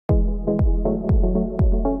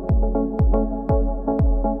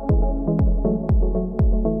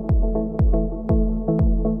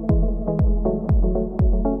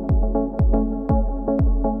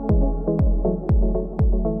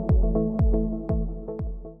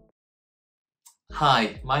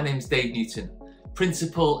Hi, my name's Dave Newton,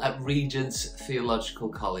 Principal at Regent's Theological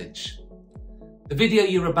College. The video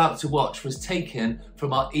you're about to watch was taken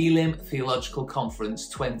from our Elim Theological Conference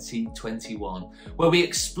 2021, where we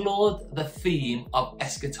explored the theme of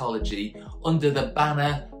eschatology under the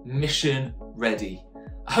banner Mission Ready.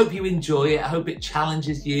 I hope you enjoy it, I hope it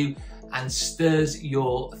challenges you and stirs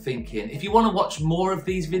your thinking. If you want to watch more of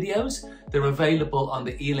these videos, they're available on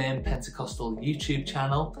the Elim Pentecostal YouTube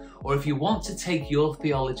channel, or if you want to take your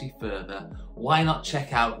theology further, why not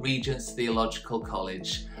check out Regent's Theological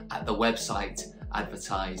College at the website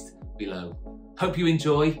advertised below. Hope you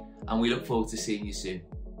enjoy, and we look forward to seeing you soon.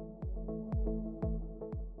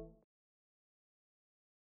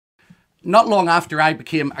 Not long after I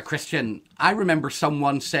became a Christian, I remember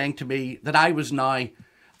someone saying to me that I was now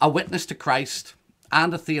a witness to Christ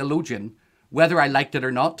and a theologian, whether I liked it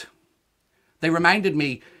or not. They reminded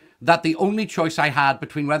me that the only choice I had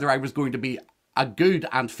between whether I was going to be a good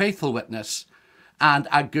and faithful witness and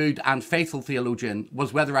a good and faithful theologian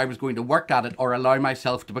was whether I was going to work at it or allow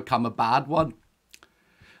myself to become a bad one.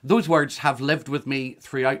 Those words have lived with me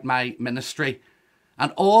throughout my ministry,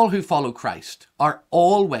 and all who follow Christ are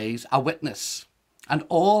always a witness, and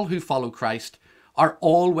all who follow Christ are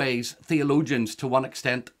always theologians to one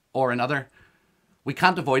extent or another. We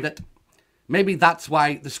can't avoid it. Maybe that's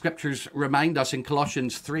why the scriptures remind us in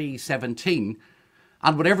Colossians 3:17,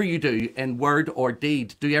 and whatever you do in word or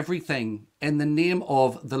deed, do everything in the name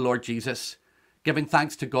of the Lord Jesus, giving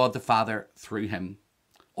thanks to God the Father through him.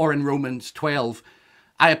 Or in Romans 12,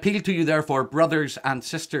 I appeal to you therefore, brothers and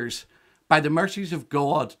sisters, by the mercies of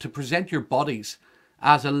God, to present your bodies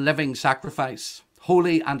as a living sacrifice,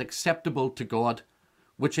 holy and acceptable to God,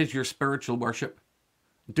 which is your spiritual worship.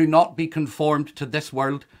 Do not be conformed to this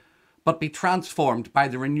world, but be transformed by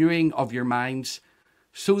the renewing of your minds,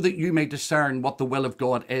 so that you may discern what the will of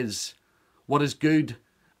God is, what is good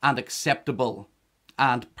and acceptable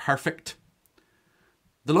and perfect.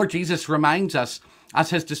 The Lord Jesus reminds us as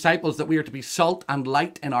his disciples that we are to be salt and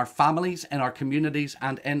light in our families, in our communities,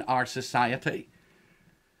 and in our society.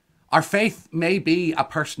 Our faith may be a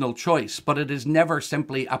personal choice, but it is never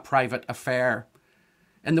simply a private affair.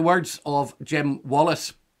 In the words of Jim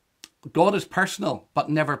Wallace, God is personal, but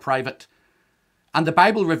never private. And the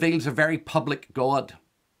Bible reveals a very public God.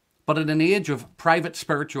 But in an age of private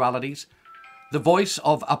spiritualities, the voice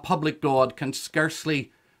of a public God can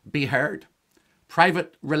scarcely be heard.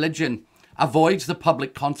 Private religion avoids the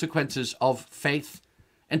public consequences of faith.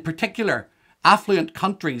 In particular, affluent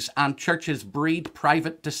countries and churches breed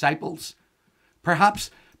private disciples, perhaps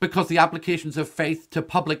because the applications of faith to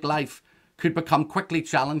public life could become quickly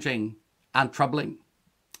challenging and troubling.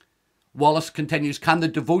 Wallace continues, can the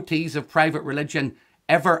devotees of private religion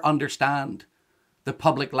ever understand the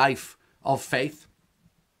public life of faith?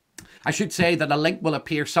 I should say that a link will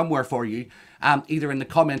appear somewhere for you, either in the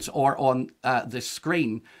comments or on the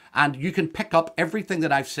screen, and you can pick up everything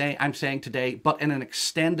that I'm saying today, but in an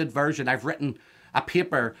extended version. I've written a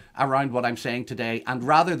paper around what I'm saying today, and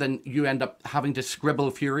rather than you end up having to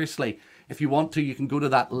scribble furiously, if you want to, you can go to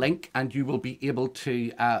that link and you will be able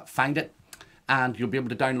to find it, and you'll be able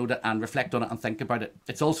to download it and reflect on it and think about it.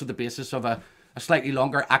 It's also the basis of a slightly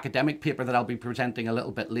longer academic paper that I'll be presenting a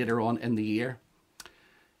little bit later on in the year.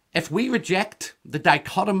 If we reject the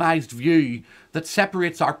dichotomized view that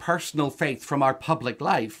separates our personal faith from our public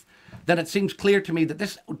life, then it seems clear to me that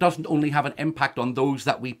this doesn't only have an impact on those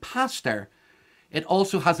that we pastor, it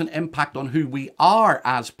also has an impact on who we are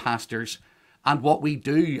as pastors and what we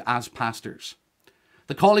do as pastors.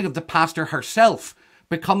 The calling of the pastor herself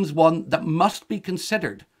becomes one that must be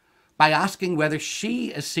considered by asking whether she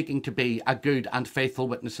is seeking to be a good and faithful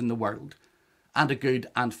witness in the world and a good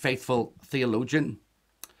and faithful theologian.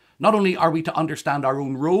 Not only are we to understand our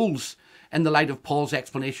own roles in the light of Paul's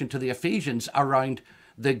explanation to the Ephesians around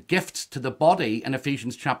the gifts to the body in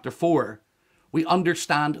Ephesians chapter 4, we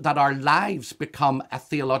understand that our lives become a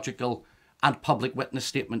theological and public witness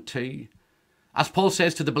statement too. As Paul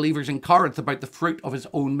says to the believers in Corinth about the fruit of his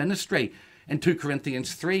own ministry in 2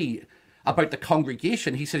 Corinthians 3, about the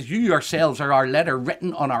congregation, he says, you yourselves are our letter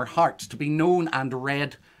written on our hearts to be known and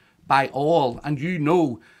read by all. And you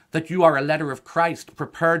know that you are a letter of Christ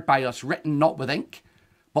prepared by us, written not with ink,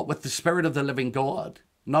 but with the Spirit of the living God,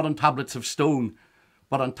 not on tablets of stone,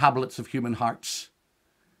 but on tablets of human hearts.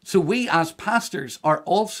 So we as pastors are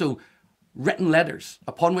also written letters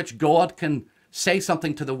upon which God can say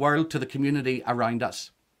something to the world, to the community around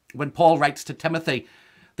us. When Paul writes to Timothy,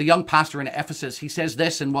 the young pastor in Ephesus, he says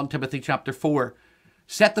this in 1 Timothy chapter 4,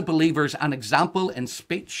 set the believers an example in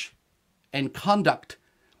speech, in conduct,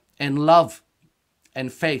 in love, in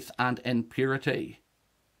faith, and in purity.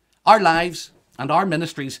 Our lives And our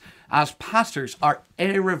ministries as pastors are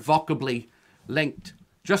irrevocably linked.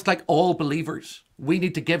 Just like all believers, we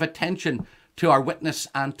need to give attention to our witness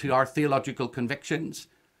and to our theological convictions.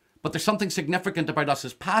 But there's something significant about us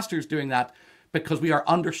as pastors doing that, because we are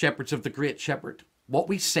under shepherds of the great shepherd. What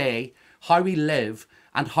we say, how we live,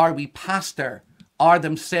 and how we pastor are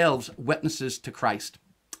themselves witnesses to Christ.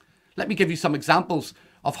 Let me give you some examples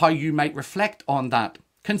of how you might reflect on that.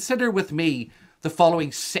 Consider with me the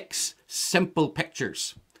following 6 simple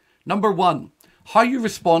pictures. Number 1, how you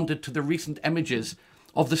responded to the recent images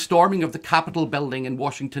of the storming of the Capitol building in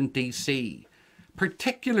Washington, D.C.,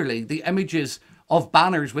 particularly the images of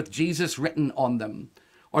banners with Jesus written on them,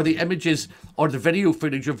 or the images or the video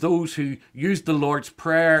footage of those who used the Lord's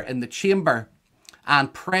Prayer in the chamber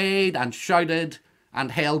and prayed and shouted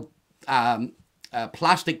and held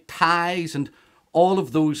plastic ties and all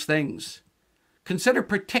of those things. Consider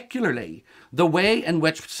particularly the way in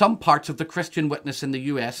which some parts of the Christian witness in the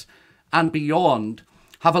US and beyond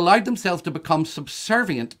have allowed themselves to become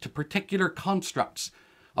subservient to particular constructs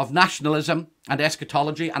of nationalism and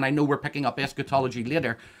eschatology, and I know we're picking up eschatology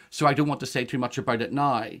later, so I don't want to say too much about it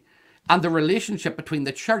now, and the relationship between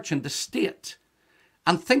the church and the state.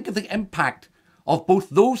 And think of the impact of both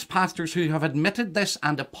those pastors who have admitted this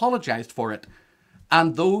and apologized for it,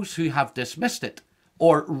 and those who have dismissed it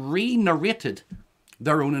or re-narrated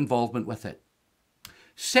their own involvement with it.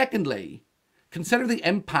 Secondly, consider the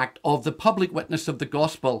impact of the public witness of the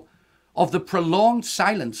gospel, of the prolonged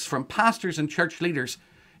silence from pastors and church leaders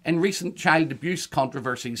in recent child abuse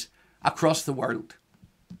controversies across the world.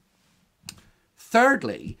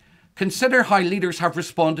 Thirdly, consider how leaders have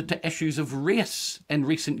responded to issues of race in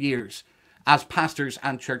recent years as pastors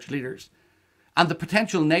and church leaders, and the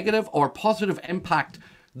potential negative or positive impact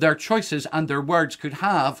their choices and their words could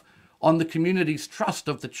have on the community's trust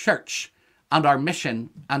of the church and our mission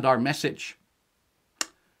and our message.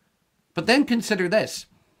 But then consider this,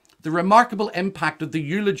 the remarkable impact of the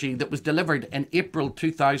eulogy that was delivered in April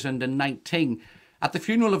 2019 at the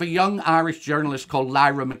funeral of a young Irish journalist called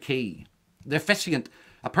Lyra McKee. The officiant,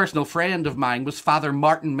 a personal friend of mine, was Father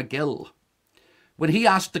Martin McGill. When he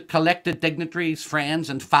asked the collected dignitaries, friends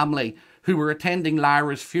and family who were attending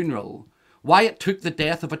Lyra's funeral why it took the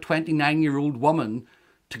death of a 29-year-old woman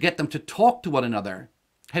to get them to talk to one another,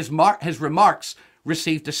 his remarks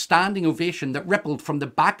received a standing ovation that rippled from the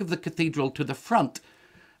back of the cathedral to the front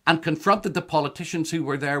and confronted the politicians who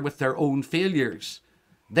were there with their own failures.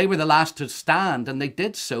 They were the last to stand, and they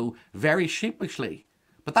did so very sheepishly.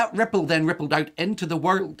 But that ripple then rippled out into the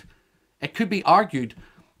world. It could be argued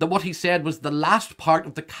that what he said was the last part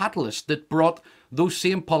of the catalyst that brought those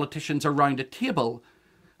same politicians around a table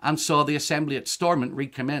and saw the assembly at Stormont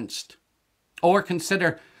recommenced. Or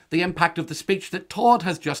consider the impact of the speech that Todd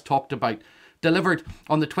has just talked about, delivered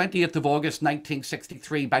on the 20th of August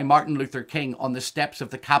 1963 by Martin Luther King on the steps of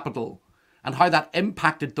the Capitol, and how that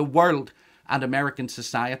impacted the world and American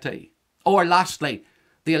society. Or lastly,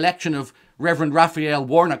 the election of Reverend Raphael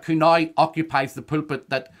Warnock, who now occupies the pulpit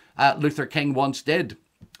that Luther King once did,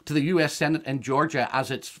 to the US Senate in Georgia as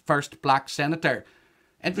its first black senator.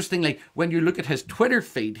 Interestingly, when you look at his Twitter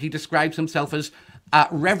feed, he describes himself as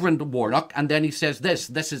Reverend Warnock, and then he says this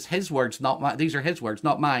is his words, not mine. These are his words,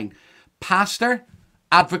 not mine. Pastor,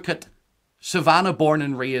 advocate, Savannah born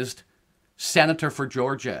and raised, senator for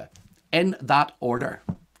Georgia, in that order.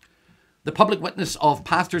 The public witness of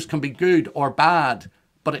pastors can be good or bad,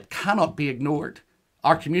 but it cannot be ignored.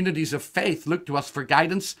 Our communities of faith look to us for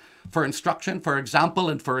guidance, for instruction, for example,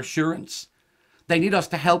 and for assurance. They need us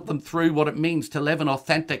to help them through what it means to live an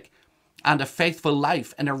authentic and a faithful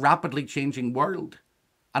life in a rapidly changing world.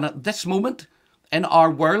 And at this moment, in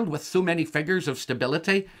our world with so many figures of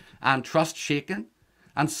stability and trust shaken,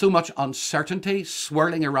 and so much uncertainty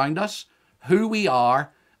swirling around us, who we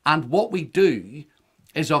are and what we do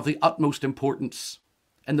is of the utmost importance.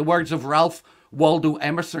 In the words of Ralph Waldo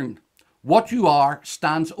Emerson, what you are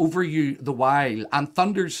stands over you the while and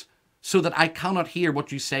thunders so that I cannot hear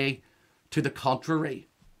what you say to the contrary.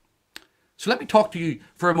 So let me talk to you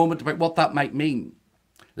for a moment about what that might mean.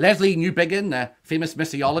 Leslie Newbigin, a famous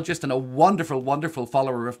missiologist and a wonderful, wonderful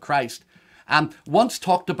follower of Christ, once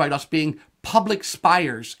talked about us being public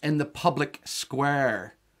spires in the public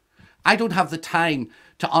square. I don't have the time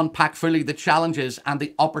to unpack fully the challenges and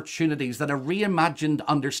the opportunities that a reimagined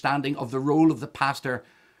understanding of the role of the pastor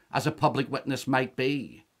as a public witness might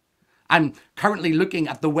be. I'm currently looking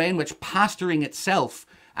at the way in which pastoring itself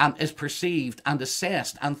is perceived and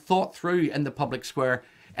assessed and thought through in the public square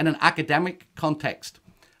in an academic context.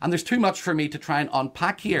 And there's too much for me to try and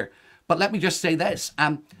unpack here. But let me just say this.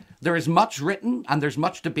 There is much written and there's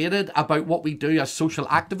much debated about what we do as social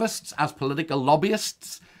activists, as political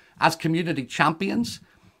lobbyists, as community champions,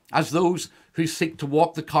 as those who seek to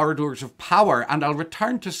walk the corridors of power. And I'll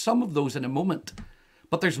return to some of those in a moment.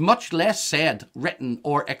 But there's much less said, written,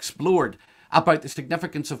 or explored about the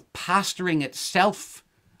significance of pastoring itself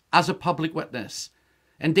as a public witness.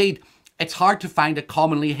 Indeed, it's hard to find a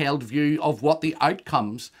commonly held view of what the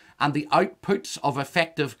outcomes and the outputs of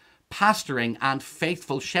effective pastoring and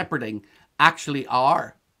faithful shepherding actually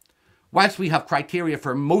are. Whilst we have criteria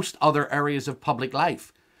for most other areas of public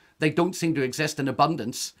life, they don't seem to exist in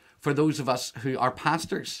abundance for those of us who are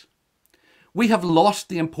pastors. We have lost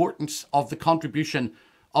the importance of the contribution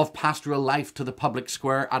of pastoral life to the public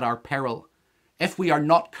square at our peril. If we are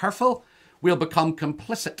not careful, we'll become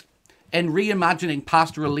complicit in reimagining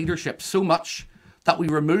pastoral leadership so much that we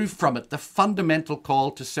remove from it the fundamental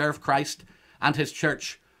call to serve Christ and his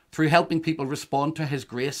church through helping people respond to his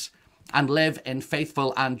grace and live in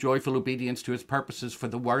faithful and joyful obedience to his purposes for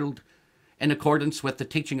the world, in accordance with the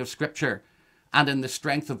teaching of Scripture and in the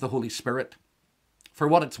strength of the Holy Spirit. For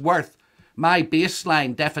what it's worth, my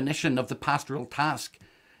baseline definition of the pastoral task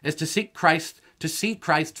is to see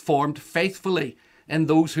Christ formed faithfully in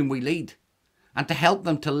those whom we lead, and to help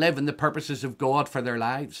them to live in the purposes of God for their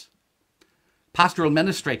lives. Pastoral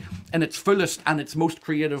ministry, in its fullest and its most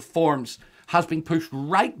creative forms, has been pushed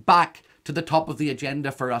right back to the top of the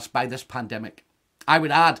agenda for us by this pandemic. I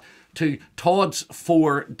would add to Todd's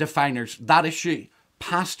 4 definers that issue,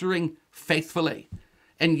 pastoring faithfully.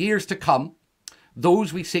 In years to come,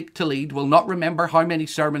 those we seek to lead will not remember how many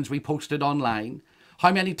sermons we posted online,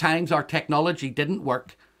 how many times our technology didn't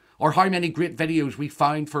work, or how many great videos we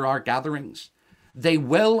found for our gatherings. They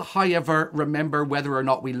will, however, remember whether or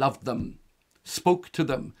not we loved them, spoke to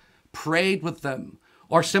them, prayed with them,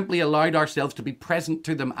 or simply allowed ourselves to be present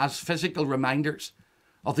to them as physical reminders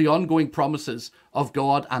of the ongoing promises of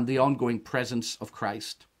God and the ongoing presence of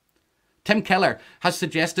Christ. Tim Keller has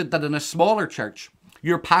suggested that in a smaller church,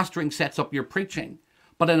 your pastoring sets up your preaching,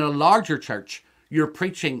 but in a larger church, your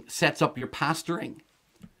preaching sets up your pastoring.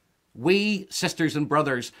 We, sisters and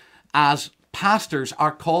brothers, as pastors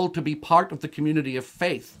are called to be part of the community of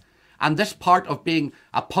faith. And this part of being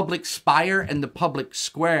a public spire in the public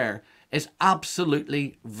square is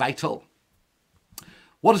absolutely vital.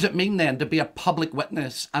 What does it mean then to be a public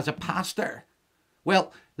witness as a pastor?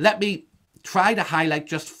 Well, let me try to highlight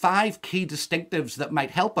just 5 key distinctives that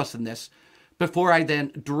might help us in this before I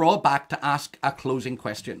then draw back to ask a closing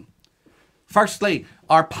question. Firstly,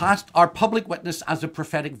 our public witness as a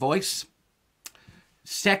prophetic voice.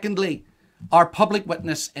 Secondly, our public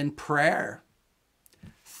witness in prayer.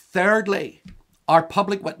 Thirdly, our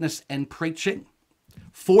public witness in preaching.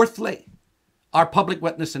 Fourthly, our public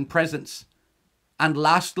witness in presence. And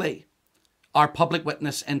lastly, our public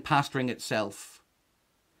witness in pastoring itself.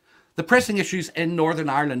 The pressing issues in Northern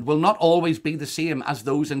Ireland will not always be the same as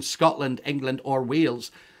those in Scotland, England or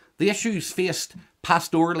Wales. The issues faced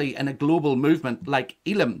pastorally in a global movement like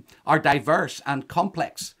Elim are diverse and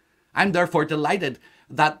complex. I'm therefore delighted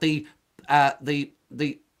that the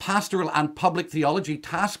Pastoral and Public Theology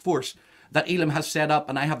Task Force that Elim has set up,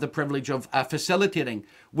 and I have the privilege of facilitating,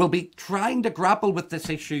 will be trying to grapple with this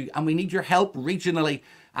issue, and we need your help regionally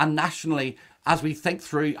and nationally as we think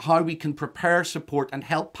through how we can prepare, support and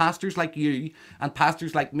help pastors like you and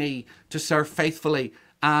pastors like me to serve faithfully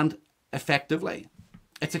and effectively.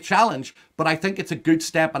 It's a challenge, but I think it's a good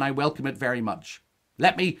step and I welcome it very much.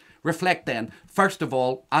 Let me reflect then, first of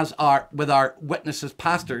all, with our witnesses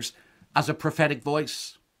pastors as a prophetic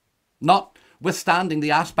voice. Notwithstanding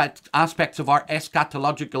the aspects of our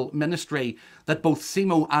eschatological ministry that both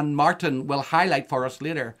Simo and Martin will highlight for us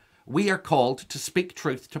later, we are called to speak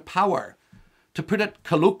truth to power. To put it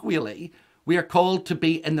colloquially, we are called to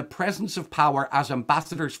be in the presence of power as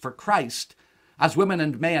ambassadors for Christ, as women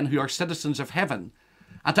and men who are citizens of heaven,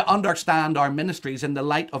 and to understand our ministries in the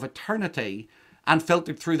light of eternity and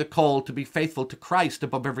filtered through the call to be faithful to Christ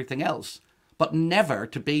above everything else, but never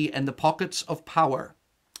to be in the pockets of power.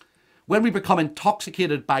 When we become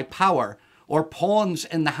intoxicated by power or pawns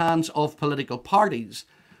in the hands of political parties,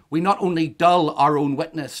 we not only dull our own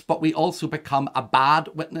witness, but we also become a bad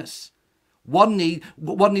witness. One need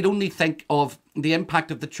only think of the impact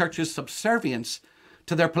of the church's subservience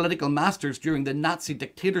to their political masters during the Nazi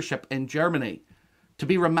dictatorship in Germany to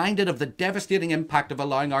be reminded of the devastating impact of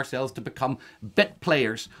allowing ourselves to become bit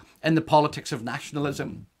players in the politics of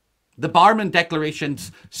nationalism. The Barmen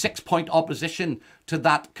Declaration's 6-point opposition to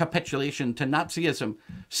that capitulation to Nazism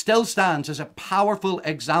still stands as a powerful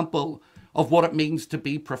example of what it means to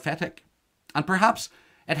be prophetic. And perhaps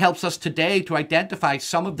it helps us today to identify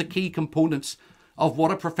some of the key components of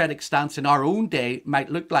what a prophetic stance in our own day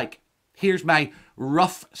might look like. Here's my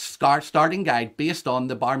rough starting guide based on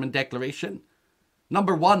the Barmen Declaration.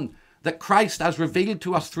 Number one, that Christ, as revealed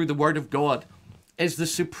to us through the Word of God, is the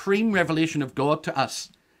supreme revelation of God to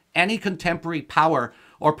us. Any contemporary power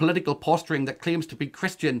or political posturing that claims to be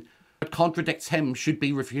Christian but contradicts him should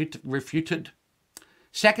be refuted.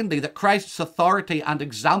 Secondly, that Christ's authority and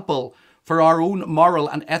example for our own moral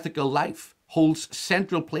and ethical life holds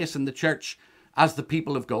central place in the church as the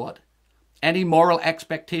people of God. Any moral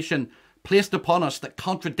expectation placed upon us that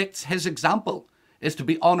contradicts his example is to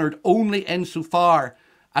be honoured only insofar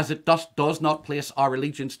as it does not place our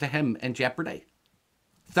allegiance to him in jeopardy.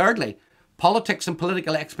 Thirdly, politics and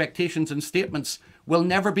political expectations and statements will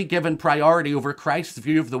never be given priority over Christ's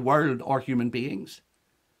view of the world or human beings.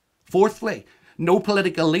 Fourthly, no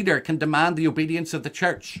political leader can demand the obedience of the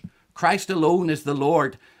church. Christ alone is the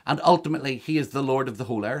Lord, and ultimately he is the Lord of the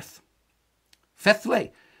whole earth.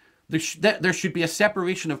 Fifthly, there should be a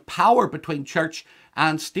separation of power between church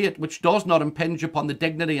and state, which does not impinge upon the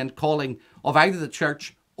dignity and calling of either the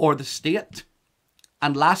church or the state.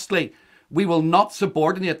 And lastly, we will not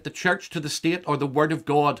subordinate the church to the state or the word of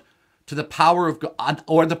God to the power of God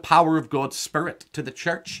or the power of God's Spirit to the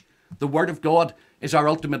church. The word of God is our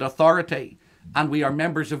ultimate authority, and we are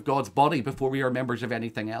members of God's body before we are members of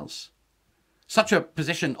anything else. Such a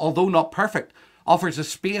position, although not perfect, offers a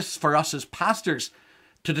space for us as pastors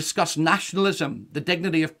to discuss nationalism, the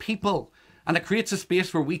dignity of people, and it creates a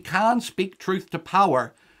space where we can speak truth to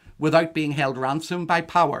power without being held ransom by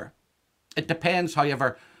power. It depends,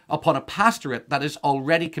 however, upon a pastorate that is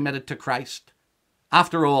already committed to Christ.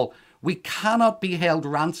 After all, we cannot be held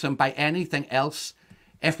ransom by anything else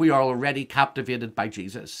if we are already captivated by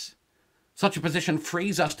Jesus. Such a position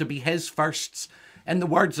frees us to be his firsts. In the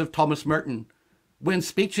words of Thomas Merton, when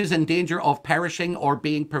speech is in danger of perishing or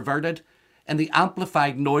being perverted in the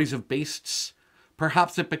amplified noise of beasts,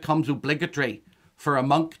 perhaps it becomes obligatory for a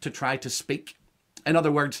monk to try to speak. In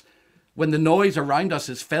other words, when the noise around us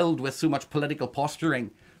is filled with so much political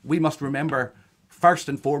posturing, we must remember first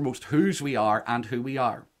and foremost whose we are and who we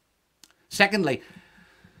are. Secondly,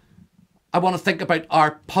 I want to think about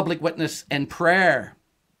our public witness in prayer.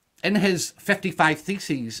 In his 55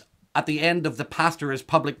 Theses, at the end of The Pastor as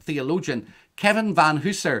Public Theologian, Kevin Van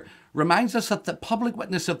Hooser reminds us that the public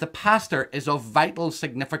witness of the pastor is of vital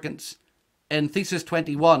significance. In Thesis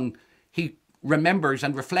 21, he remembers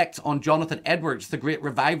and reflects on Jonathan Edwards, the great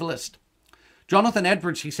revivalist. Jonathan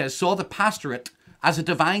Edwards, he says, saw the pastorate as a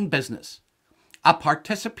divine business, a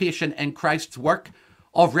participation in Christ's work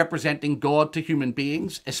of representing God to human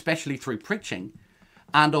beings, especially through preaching,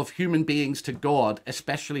 and of human beings to God,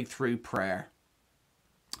 especially through prayer.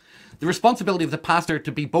 The responsibility of the pastor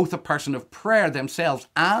to be both a person of prayer themselves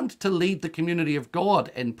and to lead the community of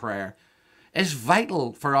God in prayer is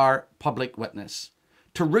vital for our public witness.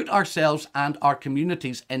 To root ourselves and our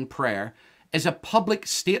communities in prayer is a public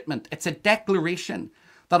statement. It's a declaration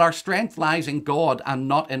that our strength lies in God and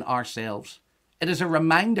not in ourselves. It is a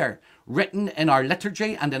reminder written in our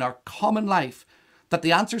liturgy and in our common life that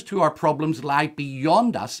the answers to our problems lie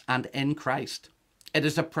beyond us and in Christ. It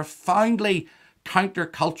is a profoundly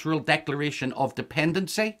countercultural declaration of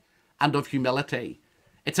dependency and of humility.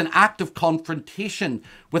 It's an act of confrontation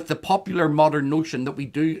with the popular modern notion that we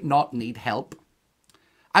do not need help.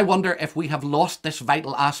 I wonder if we have lost this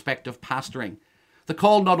vital aspect of pastoring. The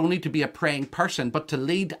call not only to be a praying person, but to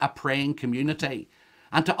lead a praying community,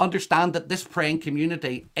 and to understand that this praying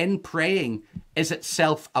community in praying is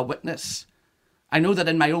itself a witness. I know that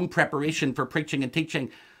in my own preparation for preaching and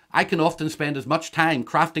teaching, I can often spend as much time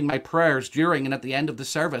crafting my prayers during and at the end of the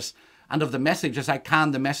service and of the message as I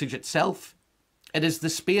can the message itself. It is the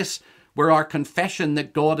space where our confession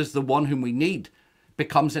that God is the one whom we need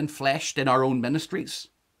becomes enfleshed in our own ministries.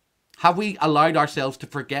 Have we allowed ourselves to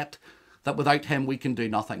forget that without him we can do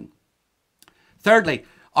nothing? Thirdly,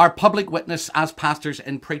 our public witness as pastors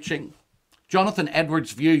in preaching. Jonathan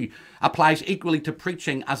Edwards' view applies equally to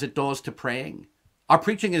preaching as it does to praying. Our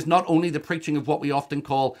preaching is not only the preaching of what we often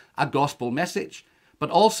call a gospel message, but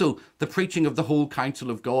also the preaching of the whole counsel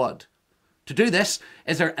of God. To do this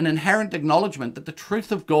is an inherent acknowledgement that the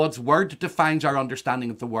truth of God's word defines our understanding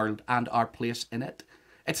of the world and our place in it.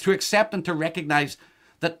 It's to accept and to recognise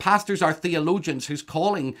that pastors are theologians whose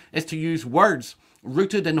calling is to use words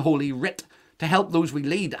rooted in Holy Writ to help those we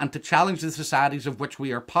lead and to challenge the societies of which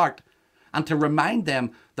we are part, and to remind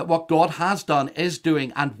them that what God has done, is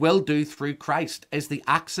doing, and will do through Christ is the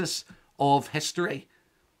axis of history.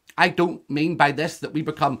 I don't mean by this that we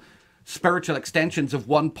become spiritual extensions of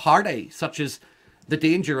one party, such as the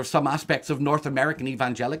danger of some aspects of North American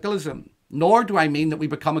evangelicalism. Nor do I mean that we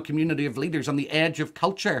become a community of leaders on the edge of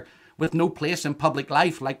culture with no place in public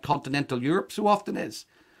life like continental Europe so often is.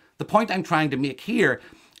 The point I'm trying to make here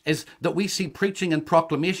is that we see preaching and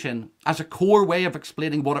proclamation as a core way of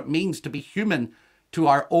explaining what it means to be human to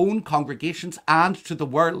our own congregations and to the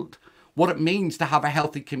world, what it means to have a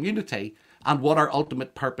healthy community, and what our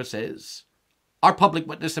ultimate purpose is. Our public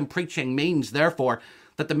witness and preaching means, therefore,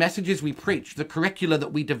 that the messages we preach, the curricula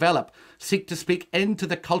that we develop, seek to speak into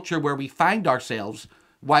the culture where we find ourselves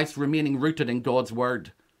whilst remaining rooted in God's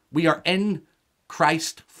word. We are in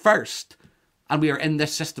Christ first, and we are in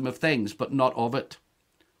this system of things, but not of it.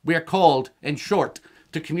 We are called, in short,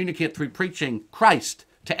 to communicate through preaching Christ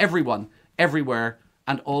to everyone, everywhere,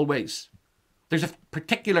 and always. There's a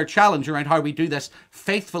particular challenge around how we do this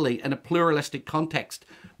faithfully in a pluralistic context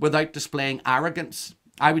without displaying arrogance.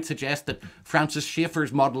 I would suggest that Francis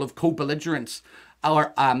Schaeffer's model of co-belligerence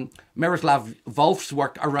or Miroslav Volf's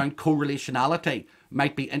work around co-relationality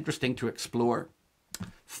might be interesting to explore.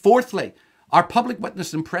 Fourthly, our public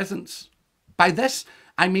witness and presence. By this,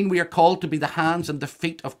 I mean we are called to be the hands and the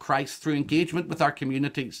feet of Christ through engagement with our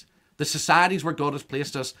communities, the societies where God has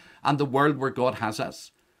placed us, and the world where God has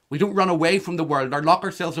us. We don't run away from the world or lock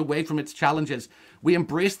ourselves away from its challenges. We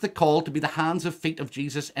embrace the call to be the hands and feet of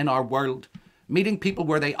Jesus in our world, meeting people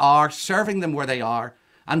where they are, serving them where they are,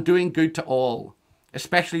 and doing good to all,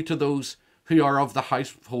 especially to those who are of the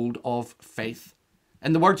household of faith.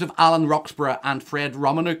 In the words of Alan Roxburgh and Fred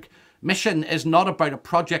Romanuk, mission is not about a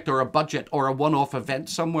project or a budget or a one-off event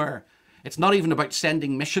somewhere. It's not even about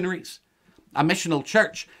sending missionaries. A missional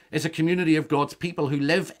church is a community of God's people who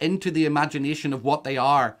live into the imagination of what they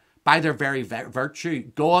are by their very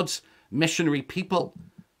virtue. God's missionary people,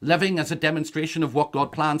 living as a demonstration of what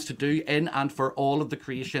God plans to do in and for all of the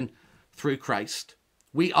creation through Christ.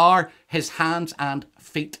 We are his hands and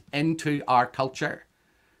feet into our culture.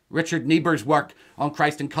 Richard Niebuhr's work on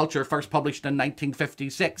Christ and culture, first published in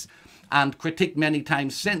 1956 and critiqued many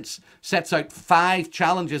times since, sets out 5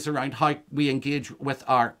 challenges around how we engage with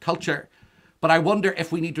our culture. But I wonder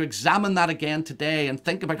if we need to examine that again today and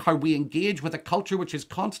think about how we engage with a culture which is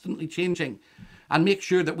constantly changing and make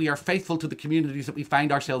sure that we are faithful to the communities that we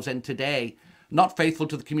find ourselves in today, not faithful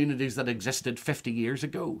to the communities that existed 50 years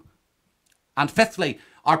ago. And fifthly,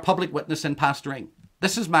 our public witness in pastoring.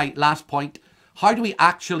 This is my last point. How do we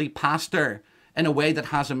actually pastor in a way that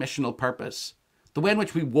has a missional purpose? The way in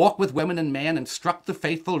which we walk with women and men, instruct the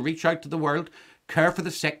faithful, reach out to the world, care for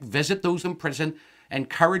the sick, visit those in prison,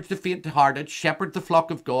 encourage the faint-hearted, shepherd the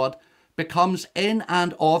flock of God, becomes in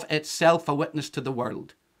and of itself a witness to the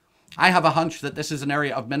world. I have a hunch that this is an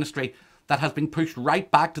area of ministry that has been pushed right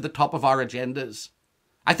back to the top of our agendas.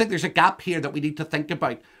 I think there's a gap here that we need to think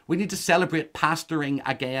about. We need to celebrate pastoring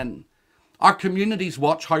again. Our communities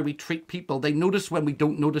watch how we treat people. They notice when we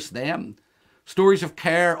don't notice them. Stories of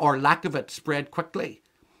care or lack of it spread quickly.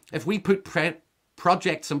 If we put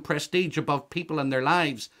projects and prestige above people and their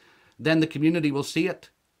lives, then the community will see it.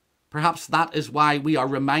 Perhaps that is why we are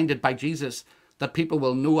reminded by Jesus that people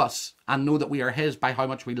will know us and know that we are his by how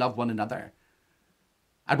much we love one another.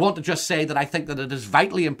 I'd want to just say that I think that it is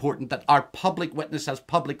vitally important that our public witness as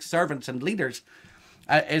public servants and leaders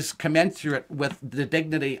is commensurate with the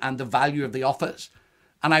dignity and the value of the office.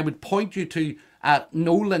 And I would point you to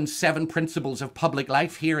Nolan's 7 principles of public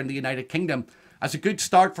life here in the United Kingdom as a good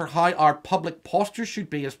start for how our public posture should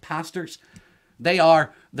be as pastors. They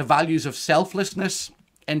are the values of selflessness,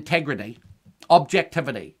 integrity,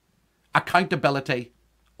 objectivity, accountability,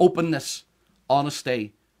 openness,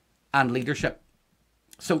 honesty, and leadership.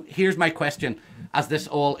 So here's my question as this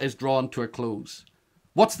all is drawn to a close.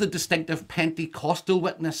 What's the distinctive Pentecostal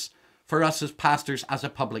witness for us as pastors as a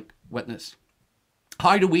public witness?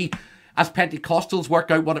 How do we as Pentecostals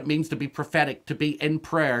work out what it means to be prophetic, to be in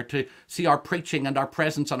prayer, to see our preaching and our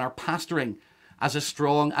presence and our pastoring as a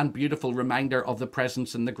strong and beautiful reminder of the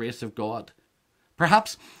presence and the grace of God?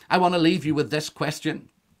 Perhaps I want to leave you with this question.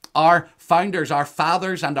 Our founders, our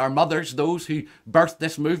fathers and our mothers, those who birthed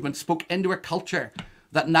this movement, spoke into a culture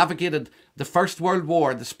that navigated the First World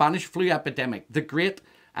War, the Spanish flu epidemic, the Great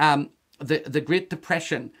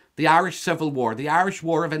Depression, the Irish Civil War, the Irish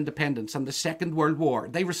War of Independence, and the Second World War.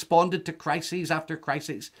 They responded to crises after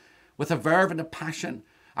crises with a verve and a passion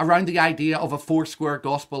around the idea of a foursquare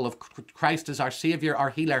gospel of Christ as our Saviour, our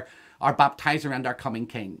healer, our baptizer, and our coming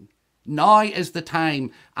King. Now is the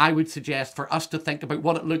time, I would suggest, for us to think about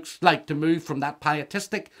what it looks like to move from that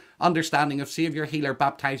pietistic understanding of Saviour, healer,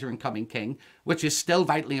 baptizer, and coming King, which is still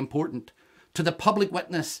vitally important, to the public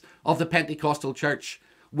witness of the Pentecostal church,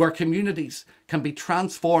 where communities can be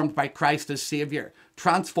transformed by Christ as Saviour,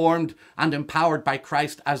 transformed and empowered by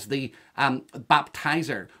Christ as the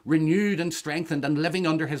baptizer, renewed and strengthened and living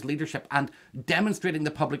under his leadership and demonstrating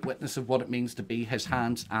the public witness of what it means to be his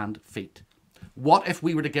hands and feet. What if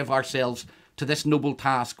we were to give ourselves to this noble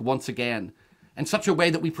task once again, in such a way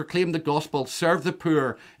that we proclaim the gospel, serve the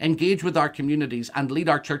poor, engage with our communities, and lead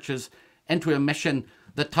our churches into a mission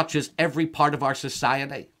that touches every part of our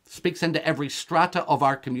society, speaks into every strata of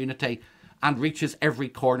our community, and reaches every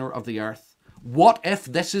corner of the earth? What if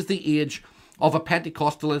this is the age of a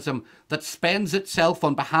Pentecostalism that spends itself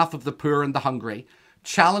on behalf of the poor and the hungry,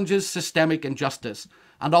 challenges systemic injustice,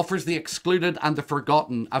 and offers the excluded and the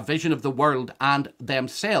forgotten a vision of the world and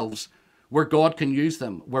themselves, where God can use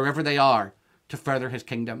them, wherever they are, to further his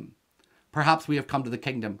kingdom? Perhaps we have come to the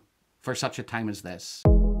kingdom for such a time as this.